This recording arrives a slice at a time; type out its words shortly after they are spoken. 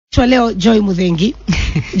Leo Joy Muthengi.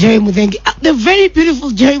 Joy Muthengi. The very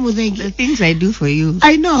beautiful Joy Muthengi. The things I do for you.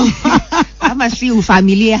 I know. I must see you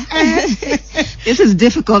familiar. This is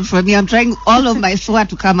difficult for me. I'm trying all of my sword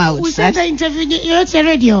to come out. We said the interview. You're at your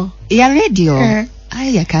radio. Yeah, radio.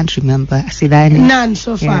 I can't remember. None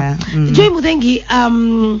so far. Yeah. Joy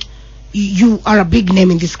Muthengi, you are a big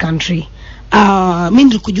name in this country.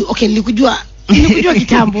 Nilikujua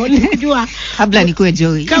kitambo, nilikujua kabla nikuwe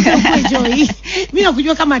Joy. Mimi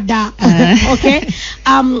nakujua kama da. Okay.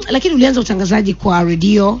 Lakini ulianza utangazaji kwa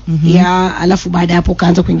radio ya, alafu baada hapo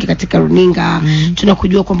kaanza kuingia katika runinga.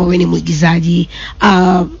 Tunakujua kwamba wewe ni mwigizaji.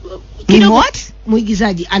 Ni what?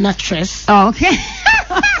 Mwigizaji, an actress. Oh, okay.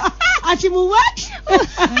 Ati what?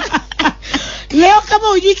 Leo kama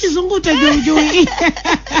hujui kizungu utajui.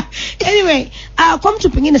 Anyway, kwa mtu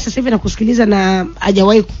pengine sasa hivi nakusikiliza na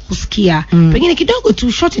hajawahi kukusikia, pengine kidogo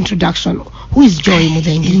tu short introduction. Who is Joy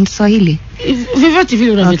Muthengi? In Swahili. Vyovyote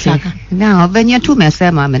vile unavyotaka. Now, venye tu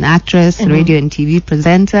umesema, I'm an actress, radio and TV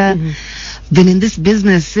presenter. Been in this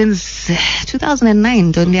business since 2009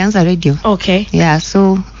 ndo nilianza radio. Okay. Yeah,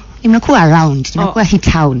 so nimekuwa around, nimekuwa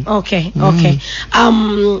hit town. Okay, okay.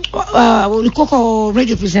 Ulikuwa kwa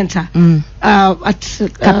radio presenter at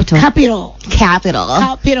Capital.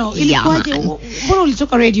 Ilikuwaje? Mbona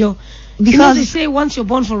ulitoka radio? Because they say once you're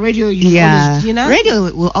born for radio, always, you know? Radio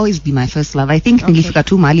will always be my first love. I think nilifika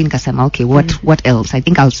tu mahali nikasema, okay, what else? I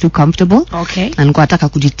think I was too comfortable. Okay. Na nilikuwa nataka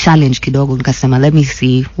kujichallenge kidogo, nikasema let me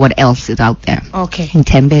see what else is out there. Okay.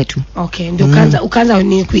 Nitembe tu. Okay. Ndio ukaanza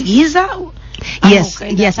ni kuigiza? Yes,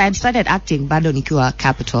 I had started acting bado nikiwa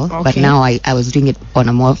Capital, but now I was doing it on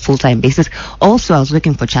a more full-time basis. Also, I was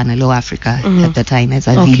working for Channel O Africa at the time as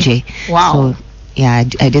a VJ. Wow. So, yeah,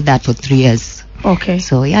 I did that for 3 years. Okay.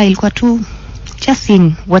 So, yeah, ilikuwa tu just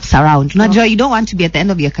seeing what's around. Unajua, you don't want to be at the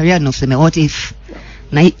end of your career and useme, what if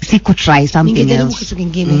na siku try something else. Kitu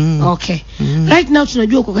kingine. Okay. Right now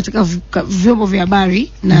tunajua uko katika vyombo vya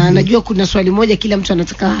habari na najua kuna swali moja kila mtu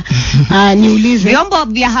anataka niulize. Vyombo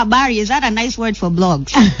vya habari, is that a nice word for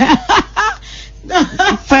blogs?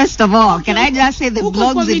 First of all, can I just say the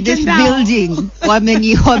blogs in this building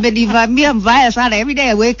wamenivamia mbaya sana. Every day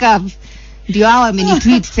I wake up ndio hao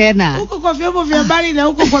wamenitweet tena. Huko kwa vyombo vya habari na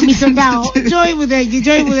huko kwa mitandao. Joy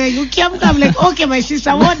Muthengi. Ukiamka I'm like, okay my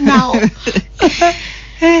sister, what now?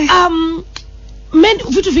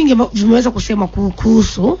 Vitu vingi vimeweza kusema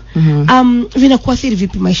kuhusu vinakuathiri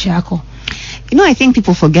vipi maisha yako? You know, I think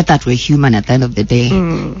people forget that we're human at the end of the day.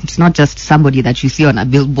 It's not just somebody that you see on a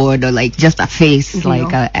billboard or like just a face.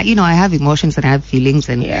 Like, I have emotions and I have feelings,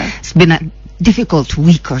 and it's been a difficult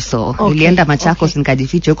week or so. Nilienda Machakos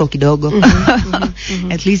nikajificha huko kidogo.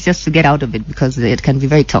 At least just to get out of it, because it can be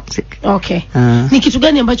very toxic. Okay. Ni kitu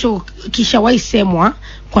gani ambacho kishawahi semwa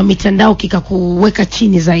kwa mitandao kikakuweka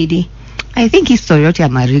chini zaidi? I think history yote ya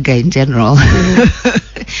Mariga in general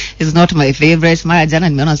is not my favorite. Mara jana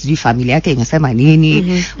nimeona sijui familia yake imesema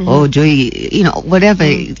nini. Oh, Joy, whatever.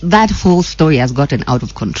 That whole story has gotten out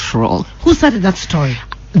of control. Who started that story?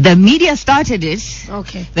 The media started it.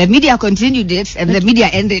 Okay. The media continued it, and the media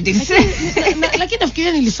ended it. Lakini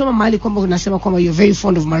nafikiria nilisoma mahali kwamba unasema kwamba you're very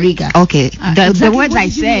fond of Mariga. Okay. The words I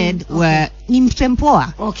said were ni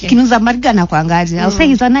mtempoa. Kinuza Mariga na kuangaje. I'll say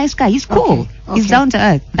he's a nice guy. He's cool. He's down to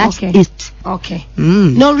earth. That's it. Okay.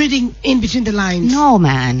 No reading in between the lines. No,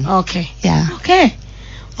 man. Okay. Yeah. Okay.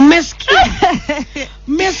 I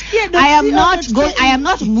am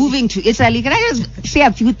not moving to Italy. Can I just say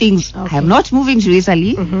a few things? I am not moving to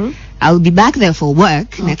Italy. I'll be back there for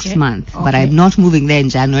work next month, but I'm not moving there in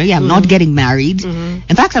January. I'm not getting married.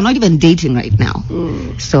 In fact, I'm not even dating right now.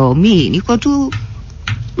 So me, niko tu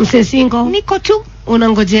single. Niko tu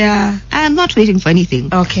unangojea. I'm not waiting for anything.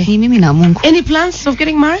 Okay. Mimi na Mungu. Any plans of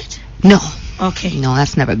getting married? No. Okay. No,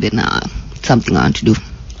 that's never been something I want to do.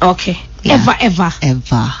 Okay. Yeah. Ever.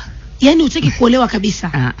 Yani utaki kuolewa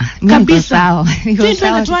kabisa? Kabisa. Niko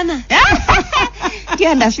sawa. Tuana.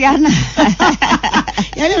 Kianda siana.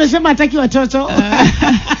 Yani unasema hataki watoto.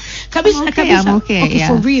 Kabisa. Okay,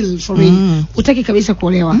 for real. Utaki kabisa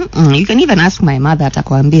kuolewa? You can even ask my mother,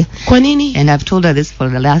 atakwambia. Kwa nini? And I've told her this for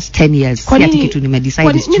the last 10 years. Kwa nini? Kitu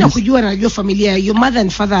nimedecide. Mimi nakujua, najua familia, your mother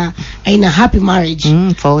and father are in a happy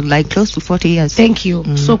marriage. For like close to 40 years. Thank you.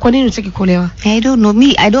 So kwa nini utaki kuolewa? I don't know.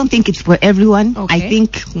 I don't think it's for everyone. I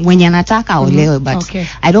think mwenye anataka olewe, but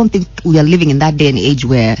I don't think we are living in that day and age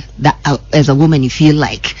where that as a woman you feel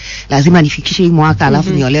like lazima nifikishe hii mwaka alafu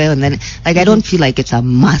niolewe, and then like I don't feel like it's a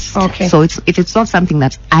must. So if it's not something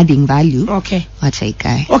that's adding value, wacha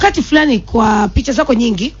ikae. Wakati fulani kwa picha zako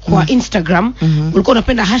nyingi kwa Instagram ulikuwa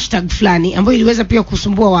unapenda hashtag fulani ambayo iliweza pia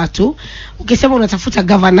kusumbua watu, ukisema unatafuta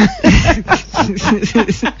governor.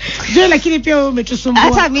 Joy, lakini pia wewe umetusumbua.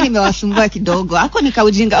 Hata mimi nimewasumbua kidogo. Hako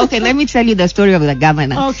nikaujinga. Okay, let me tell you the story of the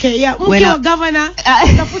governor. Okay, yeah. Mke wa governor,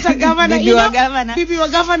 utafuta governor, bibi wa governor. Bibi wa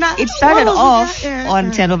governor. It started off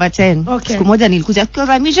on 10/10. Okay. Siku moja nilikuja,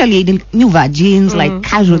 because I'm usually new jeans, like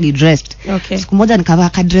casually dressed. Okay. Siku moja nikavaa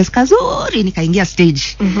ka dress kazuri, nikaingia stage.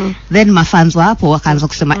 Then mafans wa hapo wakaanza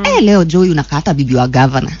kusema, leo Joy unakata bibi wa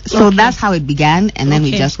governor. So that's how it began, and then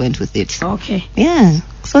we just went with it. Okay. Yeah.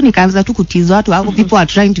 So nikaanza tu kutiza watu hapo, people are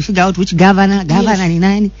trying to figure out which governor ni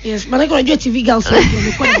nani. Yes, maana unajua TV girls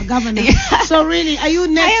wamekuwa na governor. So really, are you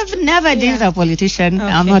next? I have never dated a politician.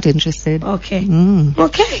 Okay. I'm not interested. Okay.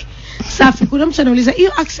 Okay. Safi, kuna mtu anauliza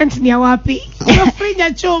hiyo accent ni ya wapi?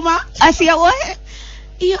 Unafanya choma. Asia what?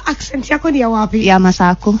 Hiyo accent yako ni ya wapi? Ya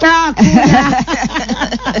Masako.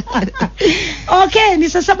 Okay, ni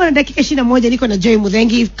saa 7:21 niko na Joy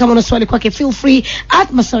Muthengi. Kama una swali kwake, feel free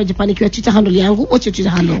at Masawa Japan ikiwa Twitter handle yangu. What's your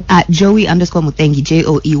Twitter handle? Joey_Muthengi,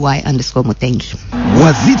 JOEY_Muthengi.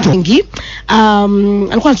 Wazito.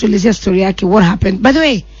 Alikuwa anatuelezea story yake, what happened. By the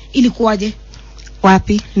way, ilikuwaje?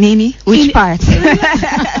 Wapi? Nini? Which part?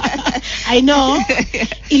 I know.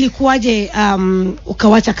 Ilikuwaje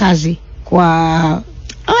ukawacha kazi kwa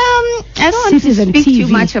I don't want to speak too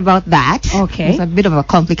much about that. Okay. It's a bit of a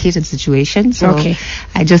complicated situation, so okay.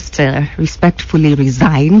 I just respectfully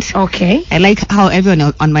resigned. Okay. I like how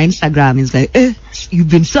everyone on my Instagram is like, you've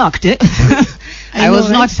been sacked, eh? I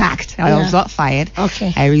was not sacked. I was not fired.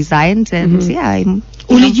 Okay. I resigned, and I'm...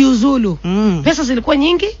 Ulijiuzulu. Pesa zilikuwa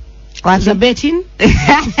nyingi? Za betting?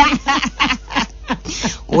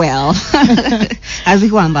 Well,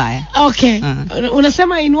 hazikuwa mbaya. Okay.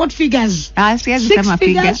 Unasema in what figures? Siwezi sema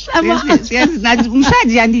figures. Siwezi, na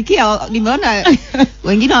mshajiandikia, nimeona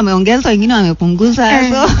wengine wameongeza, wengine wamepunguza.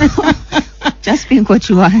 So just think what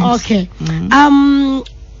you want. Okay.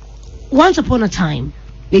 Once upon a time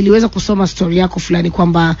niliweza kusoma story yako fulani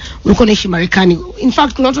kwamba ulikuwa unaishi Marekani. In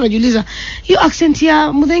fact, kuna watu wanajiuliza, hiyo accent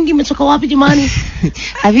ya Muthengi imetoka wapi jamani?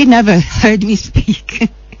 Have you never heard me speak?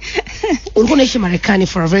 Ulikuwa unaishi Marekani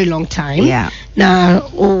for a very long time. Yeah. Now,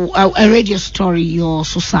 I read your story, you're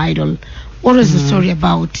suicidal. What was the story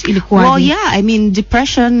about? Well, yeah, I mean,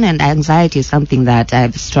 depression and anxiety is something that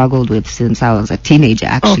I've struggled with since I was a teenager,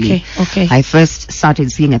 actually. Okay. I first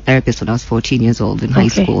started seeing a therapist when I was 14 years old in high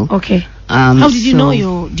school. Okay. How did you know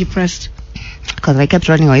you're depressed? Because I kept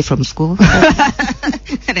running away from school.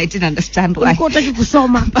 And I didn't understand why.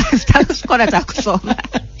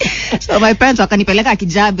 So my parents wakanipeleka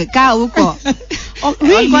Kijabe, kaa huko.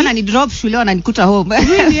 Really? Walikuwa wananidrop shule wananikuta home.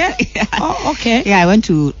 Really? Yeah? Yeah. Oh, okay. Yeah, I went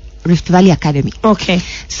to Rift Valley Academy. Okay.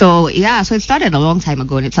 So yeah, so it started a long time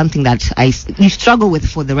ago, and it's something that you struggle with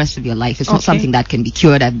for the rest of your life. It's not something that can be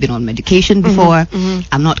cured. I've been on medication before.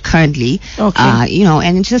 I'm not currently. Okay. You know,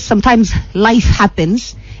 and it's just sometimes life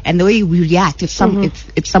happens, and the way we react, if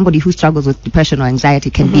somebody who struggles with depression or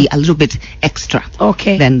anxiety can be a little bit extra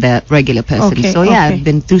than the regular person. Okay. So yeah, I've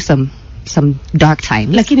been through some dark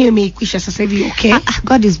times. Lakini imeikwisha sasa hivi, okay?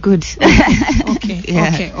 God is good. Okay.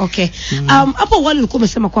 Yeah. Okay. Hapo wale ulikuwa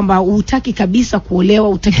umesema kwamba hutaki kabisa kuolewa,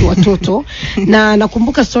 hutaki watoto. Na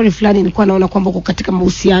nakumbuka story fulani nilikuwa naona kwamba uko katika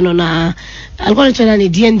mahusiano na alikuwa anaitwa nani,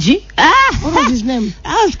 DNG? What was his name?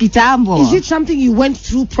 Kitambo. Is it something you went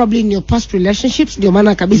through probably in your past relationships? Ndio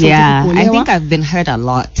maana kabisa hutaki kuolewa? I think I've been hurt a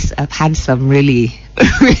lot. I've had some really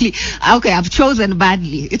I've chosen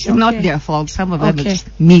badly. It's not their fault. Some of them it's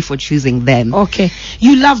me for choosing them. Okay.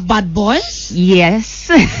 You love bad boys? Yes.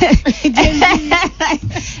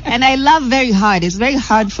 And I love very hard. It's very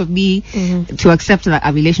hard for me to accept that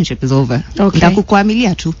a relationship is over. Okay.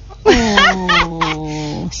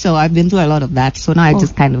 So I've been through a lot of that. So now I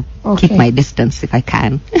just kind of keep my distance if I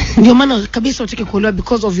can. Ndio maana kabisa utaki kuolewa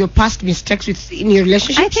because of your past mistakes in your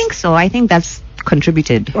relationship? I think so. I think that's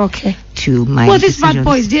contributed to my Well, this bad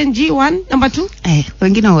boy is DNG 1, number 2?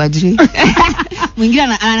 Wengine wajui. Mwingine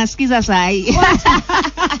anasikiza saa hii.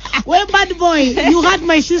 Well, bad boy, you hurt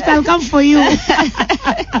my sister, I'll come for you.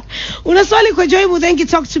 Una swali kwa Joy Muthengi,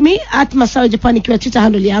 talk to me at Masawa Japan ikiwa Twitter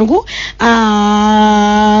handle yangu.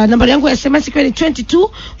 Nambari yangu ya SMS ikiwa ni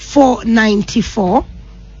 22494.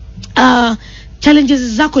 Challenges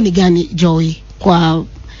zako ni gani, Joy? Kwa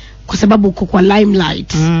sababu uko kwa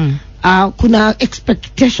limelight. Kuna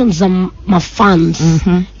expectations my fans,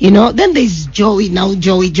 you know. Then there's Joey now,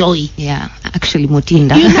 Joey. Yeah, actually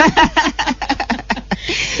Mutinda.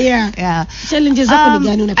 Yeah. Challenges zako ni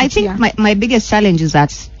gani unapitia? I think my biggest challenge is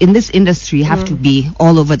that in this industry you have to be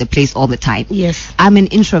all over the place all the time. Yes. I'm an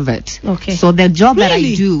introvert. Okay. So the job that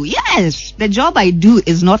I do, the job I do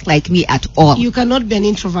is not like me at all. You cannot be an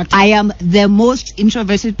introvert. I am the most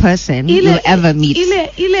introverted person you'll ever meet.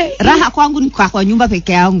 Raha kwangu ni kwa nyumba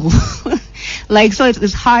peke yangu. Like, so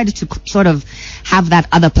it's hard to sort of have that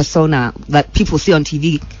other persona that people see on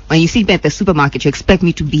TV. When you see me at the supermarket, you expect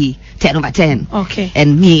me to be 10 over 10. Okay.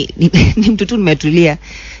 And me,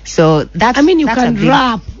 so that's, I mean, you that's can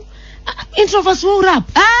rap. Introverts will rap.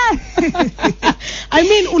 I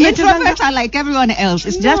mean, introverts are like everyone else.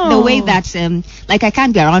 It's just the way that, like, I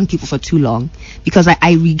can't be around people for too long because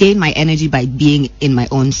I regain my energy by being in my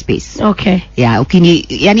own space. Okay. Yeah. Okay.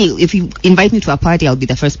 If you invite me to a party, I'll be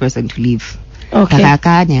the first person to leave. Okay. You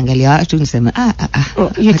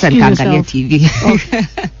excuse yourself. TV. Okay.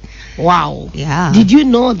 Wow. Yeah. Did you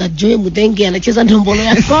know that Joy Muthengi anacheza ndombolo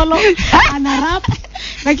ya solo? Ana rap.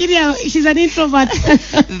 Lakini she's an introvert.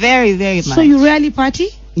 Very, very much. So you rarely party?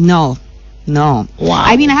 No. Wow.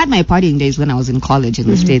 I mean, I had my partying days when I was in college in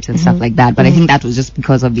the States and stuff like that, but I think that was just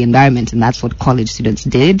because of the environment, and that's what college students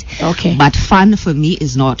did. Okay. But fun for me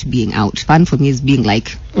is not being out. Fun for me is being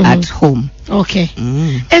like at home. Okay.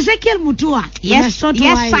 Ezekiel Mutua. Yes,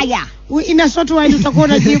 sire. Inasotu wa utakuwa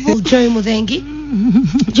unajibu Joy Muthengi.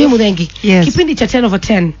 Joy Muthengi. Yes. Kipindi cha 10 over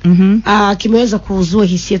 10 kimeweza kuzua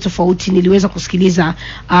hisia tofauti. Niliweza kusikiliza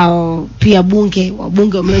pia wabunge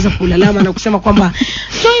wameweza kulalama na kusema kwamba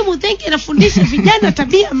Joy Muthengi anafundisha vijana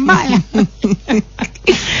tabia mbaya.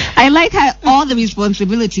 I like how all the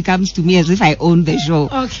responsibility comes to me as if I own the show.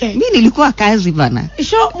 Okay. Mimi nilikuwa kazi bana.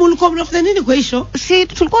 Show mulikuwa mnafanya nini kwa show? Si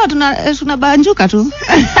tulikuwa tunabanjuka tu.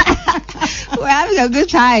 We're having a good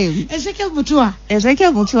time. Ezekiel Mutua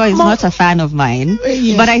is not a fan of mine,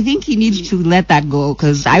 yes. But I think he needs to let that go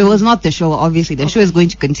because I was not the show. Obviously, the show is going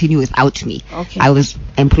to continue without me. Okay. I was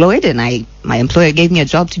employed, and my employer gave me a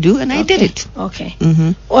job to do, and I did it. Okay.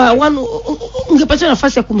 Ungepata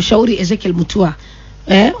nafasi ya kumshauri Ezekiel Mutua,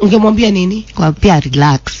 ungemwambia nini? Kwa pia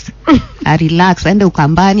relax. Relax, ende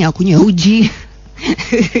ukambani akunywe uji.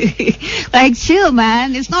 Like, chill,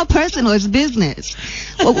 man. It's not personal, it's business.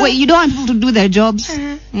 Wait, you don't want people to do their jobs?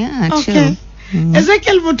 Yeah, okay. Chill.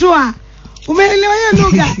 Ezekiel Mutua, umeelewa hiyo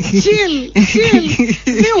lugha? Chill.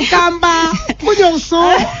 Ni ukamba, kuja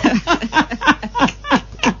uso.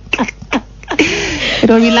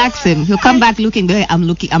 It'll relax him. He'll come back looking the way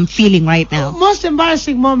I'm feeling right now. Most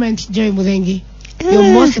embarrassing moment, Joy Muthengi.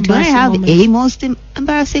 Your most embarrassing moment. Do I have a most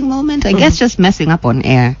embarrassing moment? I guess just messing up on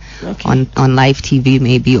air, on live TV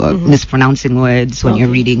maybe, or mispronouncing words when you're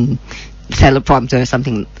reading teleprompter or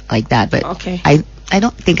something like that. But I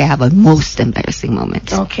don't think I have a most embarrassing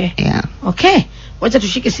moment. Okay. Yeah. Okay. Wacha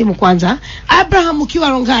tushike simu kwanza. Abraham ukiwa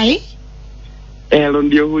Rongai. Hello,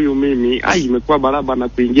 ndio huyu mimi. Imekuwa baraba na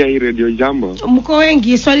kuingia hii Radio Jambo. Mko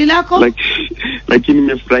wengi, swali lako? Lakini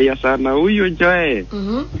nimefurahia sana huyo Joy.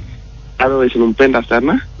 Always nampenda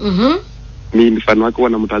sana. Mimi ni fan wake,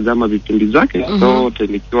 wanamtazama vipindi zake zote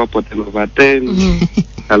nikiwa hapo 10 over 10.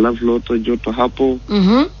 Alafu loto joto hapo.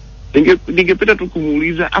 Ningependa tu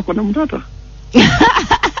kumuuliza ako na mtoto?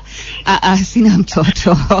 Sina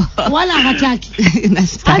mtoto. Wala hataki.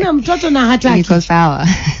 Ana mtoto na hataki. Niko sawa.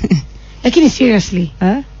 Lakini seriously,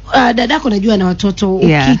 dadako najua na watoto.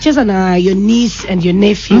 Ukicheza na your niece and your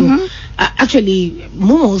nephew, actually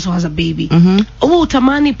Momo also has a baby. Wewe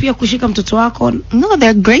utamani pia kushika mtoto wako? No,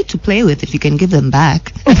 they're great to play with if you can give them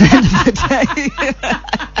back.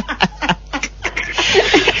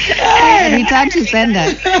 Return to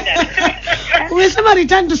sender. Umesema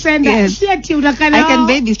return to sender. Yes. Si ati unakana. I can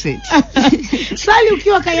babysit. Sali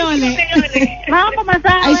ukiwa Kayole. Mambo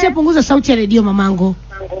masawa. Aisha, punguza sauti ya redio mamangu.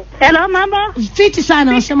 Hello mambo. Fiti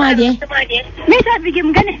sana, wasemaje? Mimi shabiki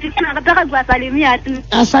mgeni sana, nataka kuwasalimia tu.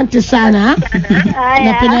 Asante sana.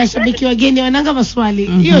 Napenda washabiki wageni wananga maswali.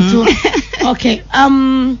 Hiyo tu. Okay.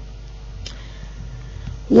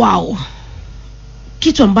 Wow.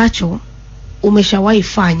 Kitu ambacho umeshawahi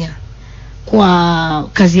fanya kwa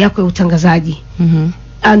kazi yako ya utangazaji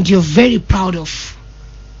and you're very proud of,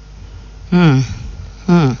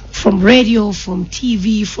 from radio, from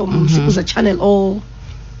TV, from siku za Channel O?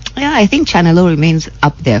 Yeah, I think Channel O remains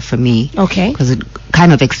up there for me. Okay. Because it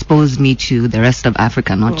kind of exposed me to the rest of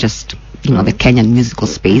Africa, not just, the Kenyan musical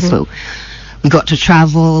space. So we got to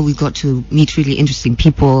travel, we got to meet really interesting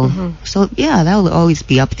people. So yeah, that will always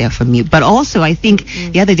be up there for me. But also, I think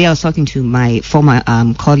the other day I was talking to my former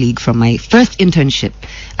colleague from my first internship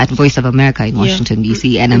at Voice of America in Washington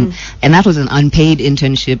DC, and that was an unpaid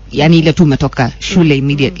internship. Yani ile tu umetoka shule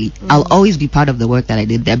immediately. I'll always be proud of the work that I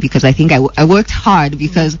did there because I think I worked hard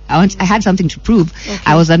because I had something to prove.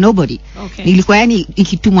 I was a nobody. Nilikuwa yani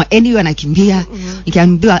ikitumwa anywhere nakimbia,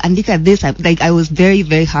 nikiambiwa andika this, I was very,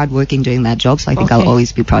 very hard working during that job. job, so I think I'll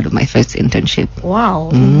always be proud of my first internship.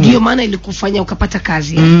 Wow. Ndio maana ilikufanya ukapata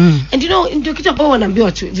kazi. And you know, ndio kitu ambacho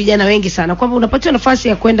wanaambiwa vijana wengi sana kwamba unapatiwa nafasi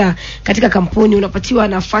ya kwenda katika kampuni, unapatiwa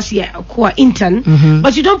nafasi ya kuwa intern,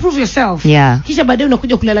 but you don't prove yourself. Kisha baadaye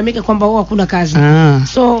unakuja kulalamika kwamba hakuna kazi.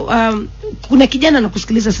 So kuna kijana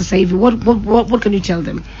anakusikiliza sasa hivi, what can you tell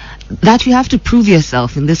them? That you have to prove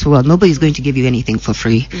yourself in this world. Nobody's going to give you anything for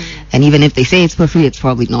free. And even if they say it's for free, it's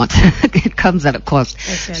probably not. It comes at a cost.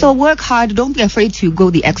 So work hard. Don't be afraid to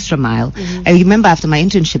go the extra mile. I remember after my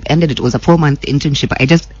internship ended, it was a 4-month internship. I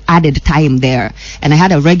just added time there. And I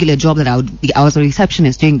had a regular job that I was a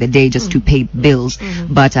receptionist during the day just to pay bills.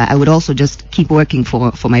 But I would also just keep working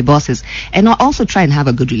for my bosses. And also try and have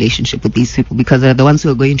a good relationship with these people, because they're the ones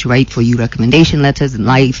who are going to write for you recommendation letters in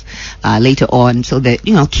life later on. So that,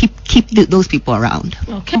 you know, keep those people around.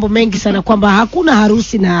 Okay. Mambo mengi sana kwamba hakuna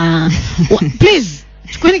harusi na please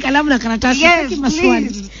chukweni kalamu na karatasi. Yes,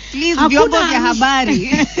 please vyombo vya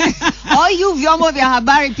habari. All you vyombo vya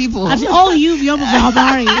habari people. All you vyombo vya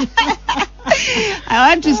habari. I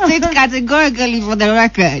want to state categorically for the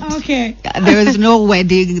record. Okay. There is no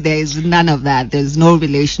wedding. There is none of that. There's no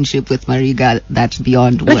relationship with Mariga that's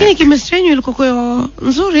beyond work. Lakini chemistry yenu ilikuwa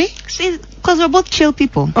nzuri? See, because we're both chill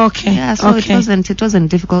people. Okay. Yeah, so it wasn't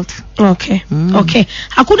difficult. Okay. Okay.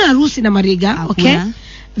 Hakuna harusi na Mariga, okay?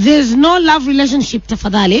 There's no love relationship,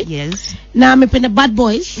 tafadhali. Yes. Na amependa bad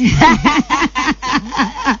boys.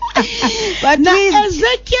 But na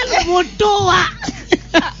Ezekiel Motoa.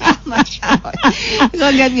 You're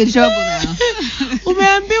gonna get me in trouble now.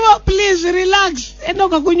 Umeambiwa please relax. Enda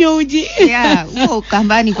kunywa uji. Yeah.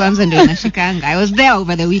 Kambani kwanza ndio nashikanga. I was there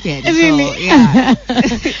over the weekend. Really? So, yeah.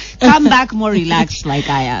 Come back more relaxed like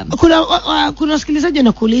I am. Kuna wasikilizaji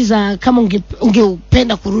wanakuuliza kama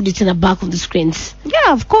ungependa kurudi tena back on the screens.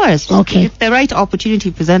 Yeah, of course. Okay. If the right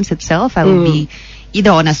opportunity presents itself, I will be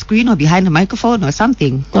either on a screen or behind a microphone or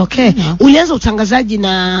something. Okay. Ulianza utangazaji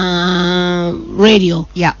na radio.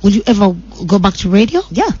 Yeah. Would you ever go back to radio?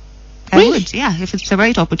 Yeah. I would, yeah, if it's the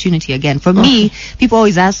right opportunity again. For me, people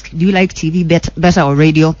always ask, do you like TV better or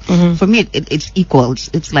radio? For me, it's equal.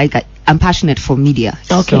 It's like I'm passionate for media.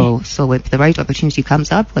 Okay. So if the right opportunity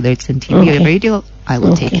comes up, whether it's in TV or radio, I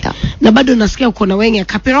will take it up. Na bado nasikia uko na wengi ya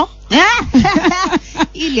kapiro?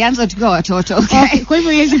 Ilianza tukiwa watoto. Okay. Kwa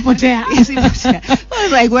hivyo yezi potea. I was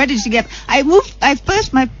like, where did she get?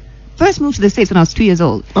 My first moved to the States when I was 2 years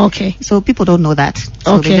old. Okay. So people don't know that.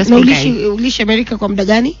 So okay. They just ulishi America kwa muda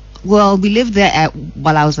gani? Well, we lived there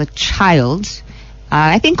while I was a child.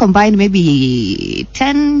 I think combined maybe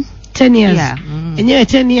 10 years. Yeah. Enyewe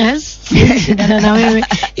 10 years. Shindana na wewe.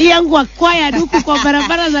 Hii yangu akwaya duku kwa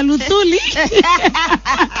barabara za Luthuli.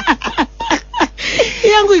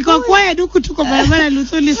 Yangu iko kwaya duku tuko barabara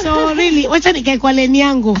Luthuli, so really wacha nikae kwa leni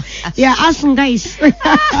yangu. Yeah, ask guys.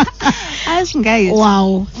 Ask guys.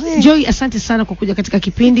 Wow. Joy, asante sana kwa kuja katika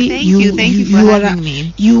kipindi. Thank you for having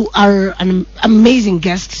me. You are an amazing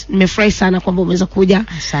guest. Nimefurahi sana kwamba umeweza kuja.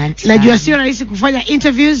 Asante. Najua sio rahisi kufanya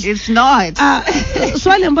interviews. It's not.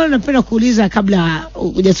 Swali ambalo napenda kuuliza kabla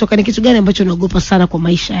hujatoka ni kitu gani ambacho unaogopa sana kwa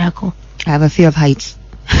maisha yako? I have a fear of heights.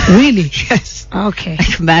 Really? Yes. Okay.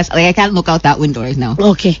 Like I can't look out that window right now.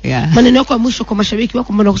 Okay. Yeah. Maneno yako ya mwisho kwa mashabiki wako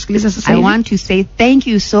ambao wanakusikiliza sasa hivi. I want to say thank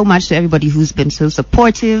you so much to everybody who's been so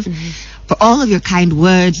supportive, for all of your kind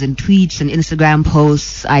words and tweets and Instagram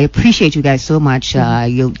posts. I appreciate you guys so much.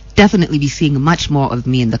 You'll definitely be seeing much more of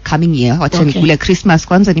me in the coming year. Wacha nikule Christmas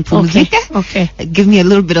kwanza nipumzike. Okay. Give me a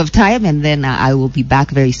little bit of time and then I will be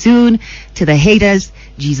back very soon. To the haters,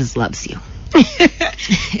 Jesus loves you.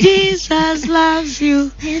 Jesus loves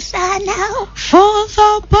you. Yes, I know. For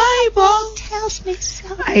the Bible tells me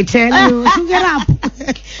so. I tell you, you get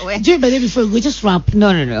up. Joy, but before we just rap.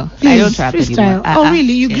 No. Please, I don't rap freestyle. anymore. Oh,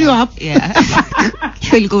 really? You grew up? Yeah.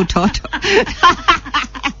 You'll go Toto.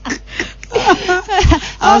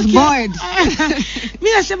 I was bored.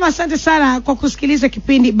 Mimi nasema asante sana kwa kusikiliza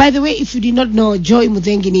kipindi. By the way, if you did not know, Joy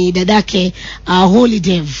Muthengi ni dadake Holy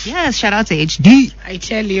Dev. Yes, shout out to HD. I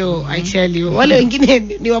tell you. Wale wengine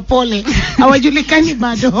ni wapole. Hawajulikani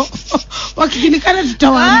bado. Wakijulikana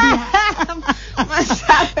tutawaambia.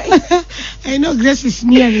 I know Grace is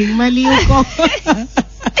nearing mali huko.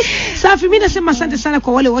 Safi, mimi nasema asante sana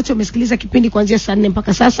kwa wale wote wamesikiliza kipindi kuanzia saa 4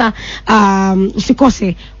 mpaka sasa.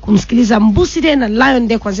 Usikose kumsikiliza Mbuside na Lion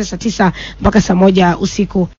Day kuanzia saa 9 mpaka saa 1 usiku.